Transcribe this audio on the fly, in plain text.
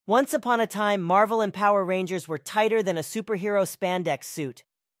Once upon a time, Marvel and Power Rangers were tighter than a superhero spandex suit.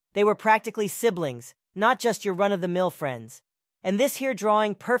 They were practically siblings, not just your run-of-the-mill friends. And this here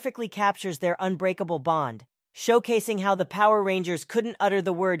drawing perfectly captures their unbreakable bond, showcasing how the Power Rangers couldn't utter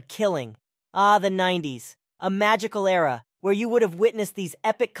the word killing. Ah, the 90s, a magical era where you would have witnessed these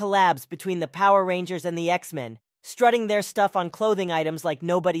epic collabs between the Power Rangers and the X-Men, strutting their stuff on clothing items like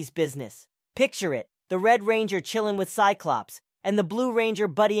nobody's business. Picture it, the Red Ranger chilling with Cyclops, and the Blue Ranger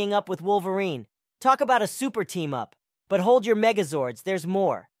buddying up with Wolverine. Talk about a super team-up. But hold your Megazords, there's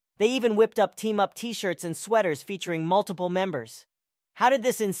more. They even whipped up team-up t-shirts and sweaters featuring multiple members. How did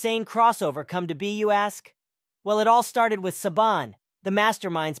this insane crossover come to be, you ask? Well, it all started with Saban, the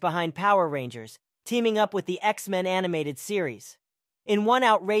masterminds behind Power Rangers, teaming up with the X-Men animated series. In one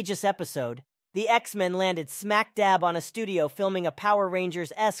outrageous episode, the X-Men landed smack dab on a studio filming a Power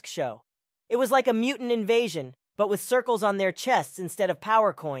Rangers-esque show. It was like a mutant invasion, but with circles on their chests instead of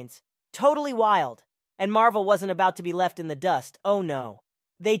power coins. Totally wild. And Marvel wasn't about to be left in the dust, oh no.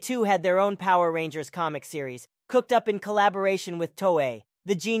 They too had their own Power Rangers comic series, cooked up in collaboration with Toei,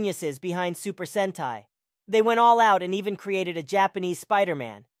 the geniuses behind Super Sentai. They went all out and even created a Japanese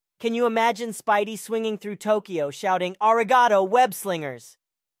Spider-Man. Can you imagine Spidey swinging through Tokyo shouting, "Arigato, web-slingers"?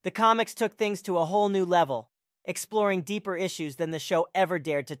 The comics took things to a whole new level, exploring deeper issues than the show ever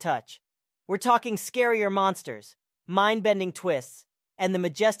dared to touch. We're talking scarier monsters, mind-bending twists, and the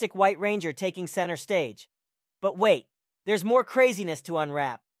majestic White Ranger taking center stage. But wait, there's more craziness to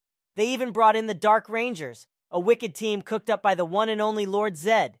unwrap. They even brought in the Dark Rangers, a wicked team cooked up by the one and only Lord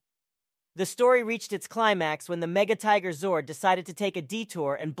Zedd. The story reached its climax when the Mega Tiger Zord decided to take a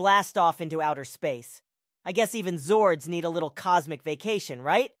detour and blast off into outer space. I guess even Zords need a little cosmic vacation,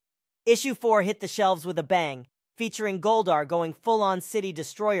 right? Issue 4 hit the shelves with a bang, featuring Goldar going full-on city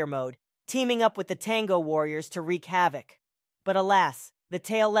destroyer mode, teaming up with the Tango Warriors to wreak havoc. But alas, the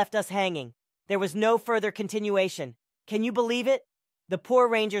tale left us hanging. There was no further continuation. Can you believe it? The poor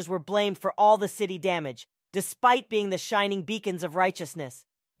Rangers were blamed for all the city damage, despite being the shining beacons of righteousness.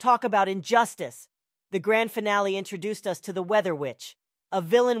 Talk about injustice. The grand finale introduced us to the Weather Witch, a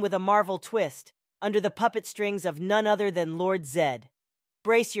villain with a Marvel twist, under the puppet strings of none other than Lord Zedd.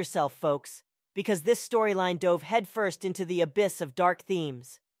 Brace yourself, folks, because this storyline dove headfirst into the abyss of dark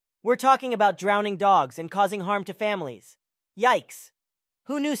themes. We're talking about drowning dogs and causing harm to families. Yikes!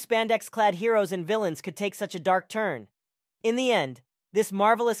 Who knew spandex-clad heroes and villains could take such a dark turn? In the end, this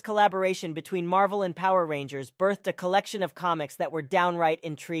marvelous collaboration between Marvel and Power Rangers birthed a collection of comics that were downright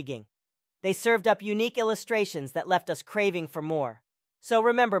intriguing. They served up unique illustrations that left us craving for more. So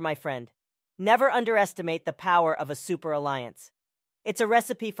remember, my friend, never underestimate the power of a super alliance. It's a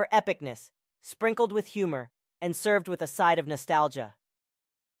recipe for epicness, sprinkled with humor, and served with a side of nostalgia.